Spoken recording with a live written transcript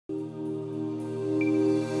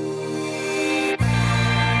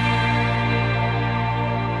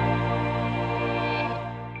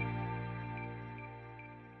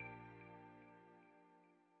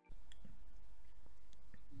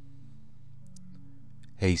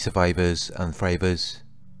Hey survivors and thrivers,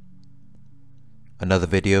 another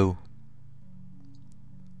video.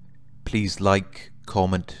 Please like,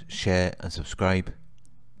 comment, share and subscribe.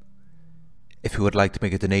 If you would like to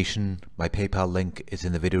make a donation, my PayPal link is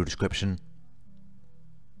in the video description.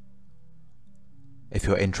 If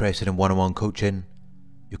you're interested in one-on-one coaching,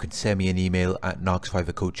 you can send me an email at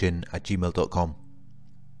narcsurvivorcoaching@gmail.com.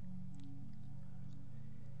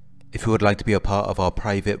 If you would like to be a part of our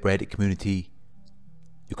private Reddit community,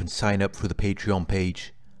 you can sign up through the Patreon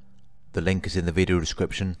page. The link is in the video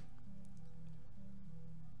description.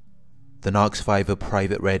 The Narc Survivor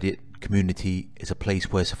private Reddit community is a place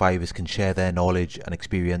where survivors can share their knowledge and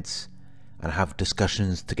experience and have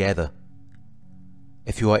discussions together.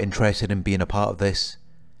 If you are interested in being a part of this,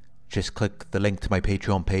 just click the link to my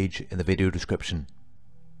Patreon page in the video description.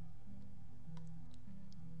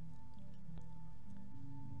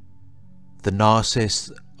 The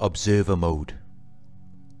Narcissist Observer Mode.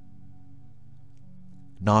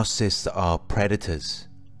 Narcissists are predators.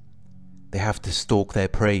 They have to stalk their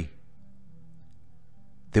prey.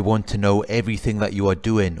 They want to know everything that you are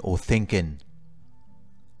doing or thinking.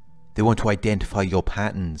 They want to identify your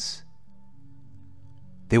patterns.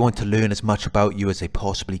 They want to learn as much about you as they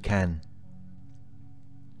possibly can.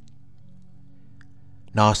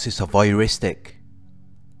 Narcissists are voyeuristic.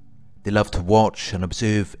 They love to watch and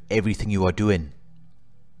observe everything you are doing.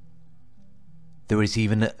 There is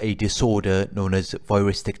even a disorder known as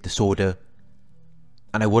voyeuristic disorder,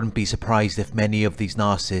 and I wouldn't be surprised if many of these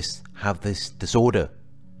narcissists have this disorder.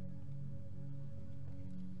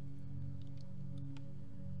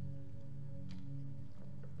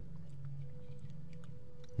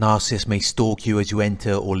 Narcissists may stalk you as you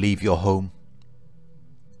enter or leave your home.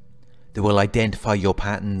 They will identify your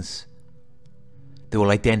patterns. They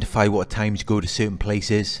will identify what times you go to certain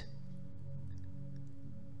places.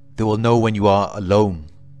 They will know when you are alone.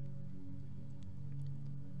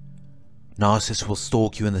 Narcissists will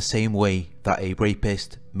stalk you in the same way that a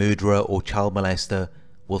rapist, murderer or child molester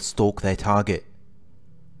will stalk their target.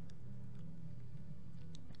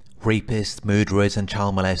 Rapists, murderers and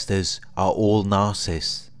child molesters are all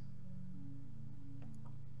narcissists.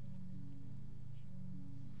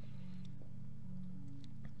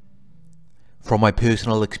 From my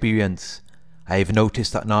personal experience, I have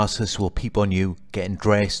noticed that narcissists will peep on you getting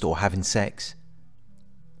dressed or having sex.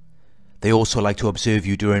 They also like to observe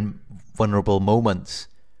you during vulnerable moments,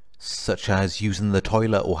 such as using the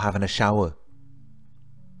toilet or having a shower.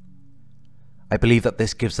 I believe that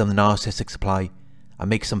this gives them the narcissistic supply and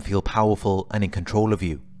makes them feel powerful and in control of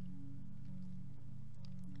you.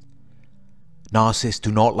 Narcissists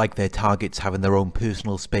do not like their targets having their own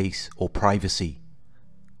personal space or privacy.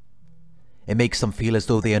 It makes them feel as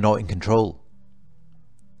though they are not in control.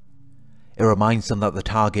 It reminds them that the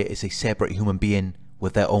target is a separate human being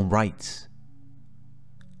with their own rights.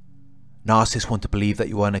 Narcissists want to believe that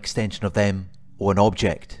you are an extension of them or an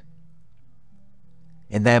object.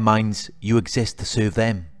 In their minds, you exist to serve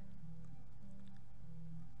them.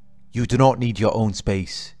 You do not need your own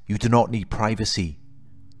space. You do not need privacy.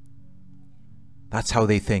 That's how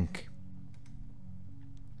they think.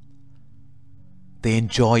 They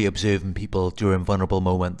enjoy observing people during vulnerable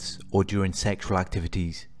moments or during sexual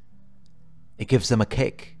activities. It gives them a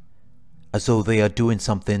kick, as though they are doing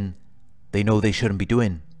something they know they shouldn't be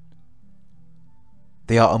doing.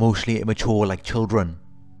 They are emotionally immature like children.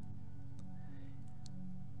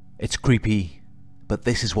 It's creepy, but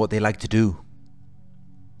this is what they like to do.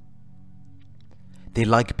 They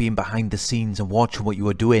like being behind the scenes and watching what you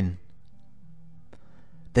are doing.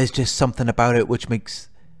 There's just something about it which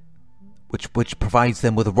provides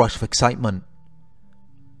them with a rush of excitement.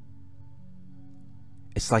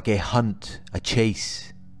 It's like a hunt, a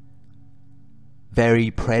chase.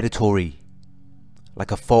 Very predatory,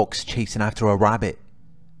 like a fox chasing after a rabbit.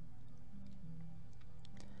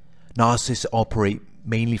 Narcissists operate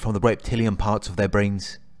mainly from the reptilian parts of their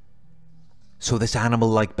brains, so this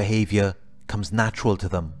animal-like behavior comes natural to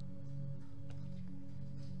them.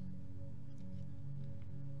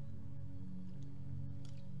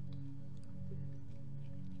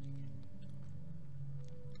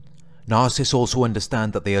 Narcissists also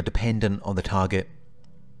understand that they are dependent on the target.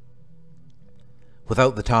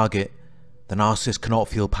 Without the target, the narcissist cannot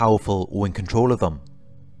feel powerful or in control of them.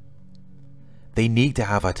 They need to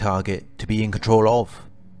have a target to be in control of.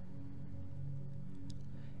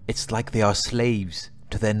 It's like they are slaves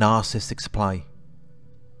to their narcissistic supply.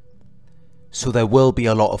 So there will be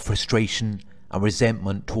a lot of frustration and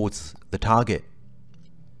resentment towards the target.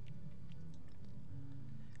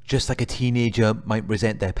 Just like a teenager might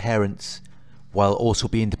resent their parents while also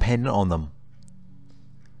being dependent on them.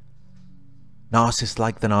 Narcissists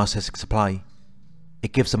like the narcissistic supply.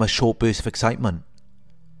 It gives them a short burst of excitement,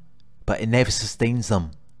 but it never sustains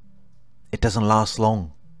them. It doesn't last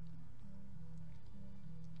long.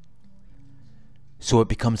 So it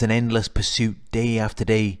becomes an endless pursuit day after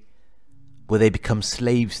day, where they become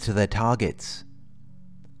slaves to their targets,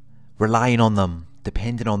 relying on them,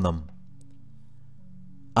 depending on them,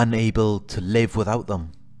 unable to live without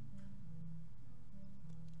them.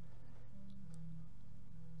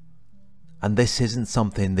 And this isn't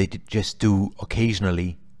something they just do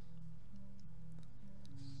occasionally.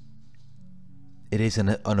 It is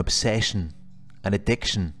an obsession, an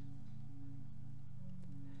addiction.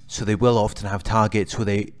 So they will often have targets where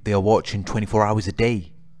they are watching 24 hours a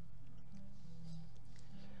day.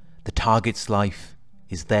 The target's life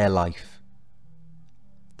is their life.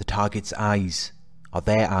 The target's eyes are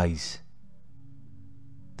their eyes.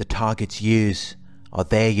 The target's years are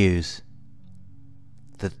their years.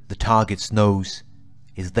 The target's nose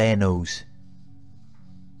is their nose.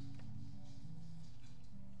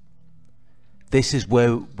 This is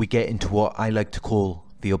where we get into what I like to call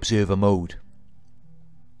the observer mode.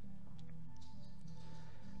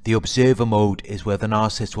 The observer mode is where the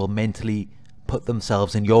narcissist will mentally put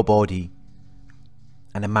themselves in your body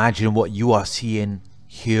and imagine what you are seeing,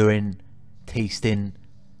 hearing, tasting,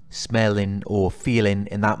 smelling or feeling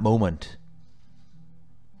in that moment.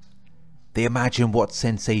 They imagine what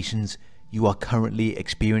sensations you are currently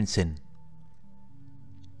experiencing.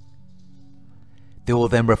 They will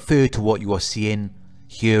then refer to what you are seeing,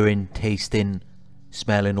 hearing, tasting,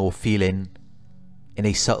 smelling or feeling in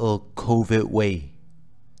a subtle, covert way.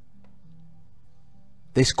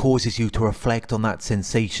 This causes you to reflect on that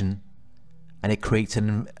sensation, and it creates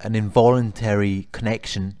an involuntary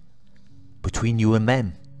connection between you and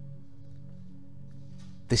them.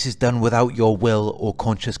 This is done without your will or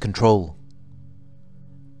conscious control.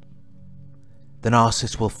 The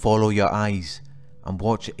narcissist will follow your eyes and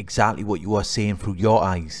watch exactly what you are seeing through your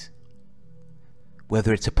eyes.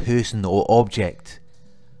 Whether it's a person or object,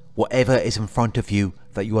 whatever is in front of you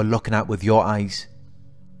that you are looking at with your eyes,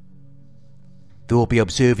 they will be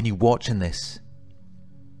observing you watching this.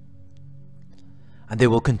 And they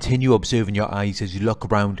will continue observing your eyes as you look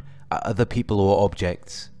around at other people or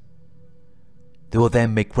objects. They will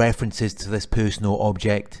then make references to this person or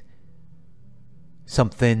object,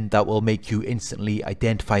 something that will make you instantly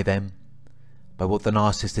identify them by what the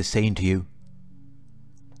narcissist is saying to you.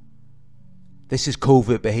 This is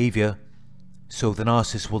covert behaviour, so the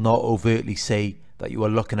narcissist will not overtly say that you are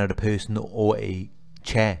looking at a person or a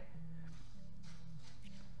chair.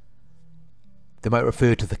 They might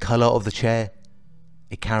refer to the colour of the chair,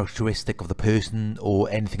 a characteristic of the person or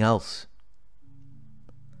anything else.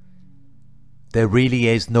 There really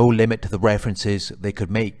is no limit to the references they could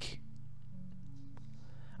make.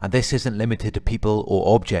 And this isn't limited to people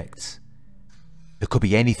or objects. It could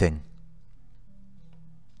be anything.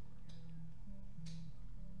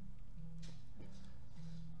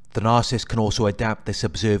 The narcissist can also adapt this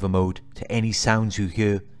observer mode to any sounds you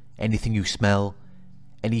hear, anything you smell,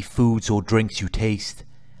 any foods or drinks you taste,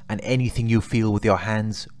 and anything you feel with your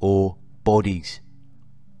hands or bodies.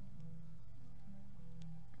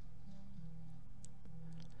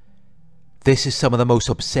 This is some of the most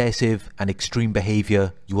obsessive and extreme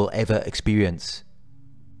behaviour you will ever experience.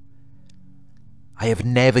 I have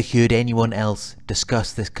never heard anyone else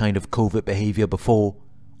discuss this kind of covert behaviour before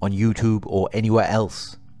on YouTube or anywhere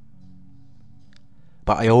else.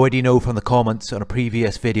 But I already know from the comments on a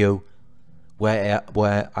previous video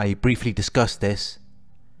where I briefly discussed this,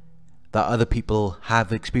 that other people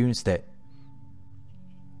have experienced it.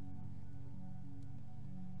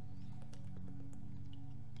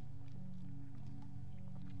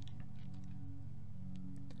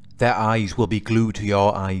 Their eyes will be glued to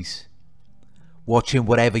your eyes, watching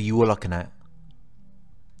whatever you are looking at.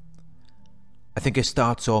 I think it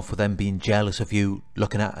starts off with them being jealous of you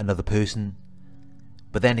looking at another person,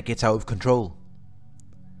 but then it gets out of control.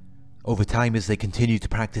 Over time, as they continue to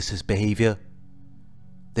practice this behaviour,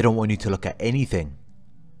 they don't want you to look at anything.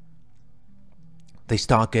 They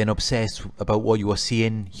start getting obsessed about what you are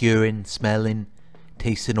seeing, hearing, smelling,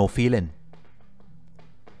 tasting or feeling.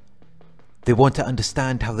 They want to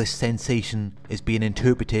understand how this sensation is being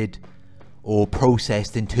interpreted or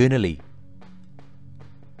processed internally.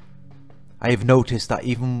 I have noticed that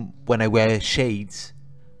even when I wear shades,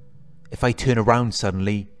 if I turn around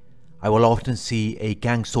suddenly, I will often see a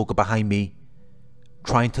gang stalker behind me,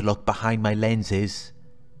 trying to look behind my lenses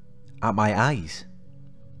at my eyes.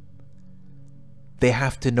 They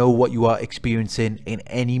have to know what you are experiencing in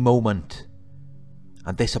any moment,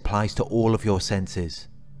 and this applies to all of your senses.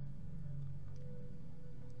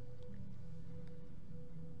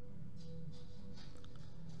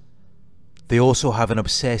 They also have an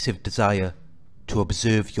obsessive desire to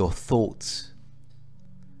observe your thoughts.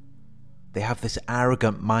 They have this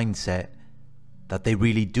arrogant mindset that they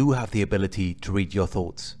really do have the ability to read your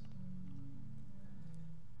thoughts.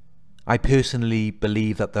 I personally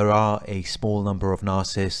believe that there are a small number of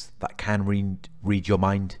narcissists that can read your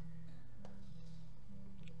mind.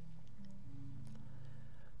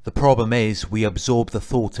 The problem is we absorb the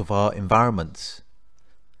thoughts of our environments.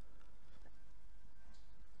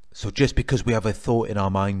 So just because we have a thought in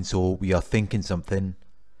our minds or we are thinking something,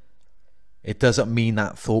 it doesn't mean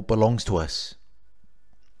that thought belongs to us.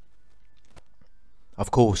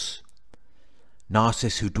 Of course,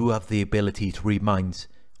 narcissists who do have the ability to read minds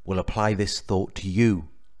will apply this thought to you.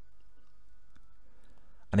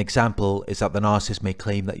 An example is that the narcissist may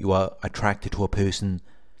claim that you are attracted to a person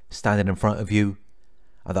standing in front of you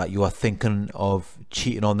and that you are thinking of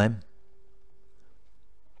cheating on them.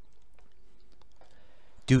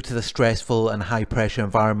 Due to the stressful and high pressure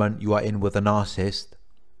environment you are in with a narcissist,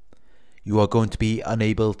 you are going to be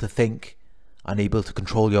unable to think, unable to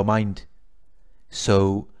control your mind.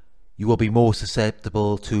 So you will be more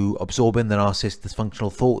susceptible to absorbing the narcissist's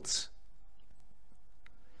dysfunctional thoughts.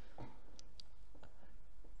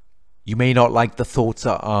 You may not like the thoughts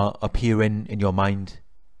that are appearing in your mind,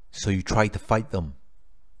 so you try to fight them.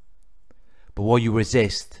 But what you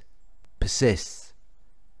resist persists.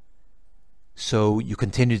 So you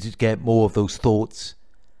continue to get more of those thoughts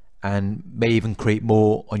and may even create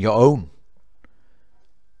more on your own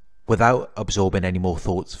without absorbing any more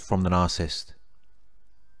thoughts from the narcissist.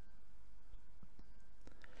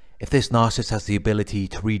 If this narcissist has the ability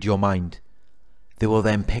to read your mind, they will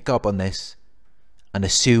then pick up on this and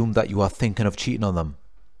assume that you are thinking of cheating on them,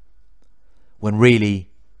 when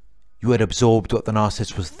really you had absorbed what the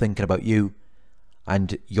narcissist was thinking about you,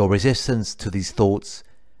 and your resistance to these thoughts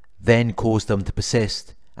then caused them to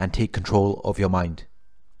persist and take control of your mind.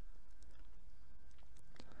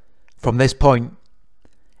 From this point,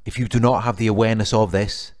 if you do not have the awareness of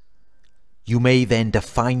this, you may then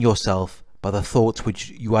define yourself by the thoughts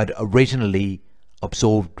which you had originally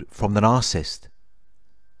absorbed from the narcissist.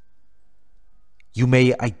 You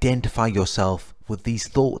may identify yourself with these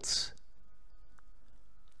thoughts.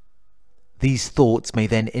 These thoughts may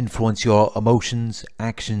then influence your emotions,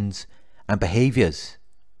 actions, and behaviors.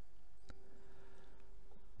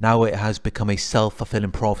 Now it has become a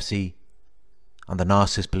self-fulfilling prophecy, and the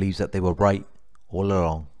narcissist believes that they were right all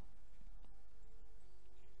along.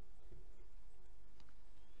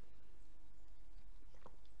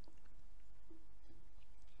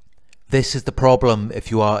 This is the problem if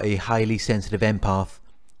you are a highly sensitive empath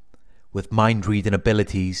with mind-reading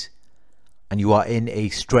abilities and you are in a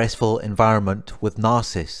stressful environment with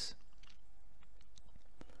narcissists.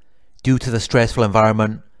 Due to the stressful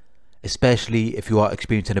environment, especially if you are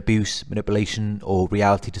experiencing abuse, manipulation, or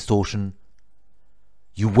reality distortion,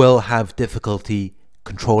 you will have difficulty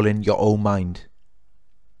controlling your own mind.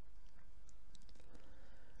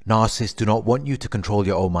 Narcissists do not want you to control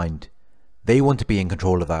your own mind. They want to be in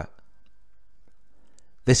control of that.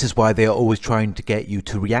 This is why they are always trying to get you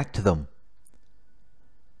to react to them.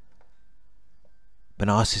 But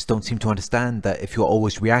narcissists don't seem to understand that if you're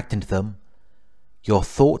always reacting to them, your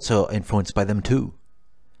thoughts are influenced by them too.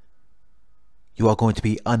 You are going to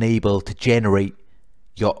be unable to generate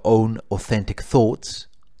your own authentic thoughts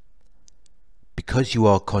because you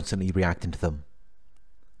are constantly reacting to them.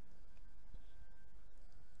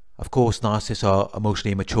 Of course, narcissists are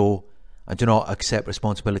emotionally immature and do not accept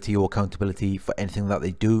responsibility or accountability for anything that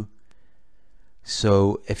they do.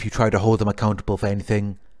 So if you try to hold them accountable for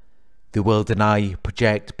anything, they will deny,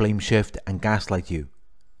 project, blame shift, and gaslight you.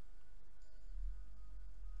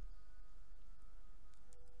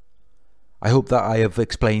 I hope that I have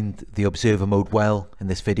explained the observer mode well in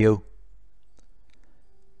this video.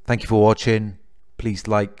 Thank you for watching. Please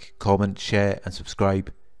like, comment, share, and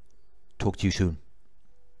subscribe. Talk to you soon.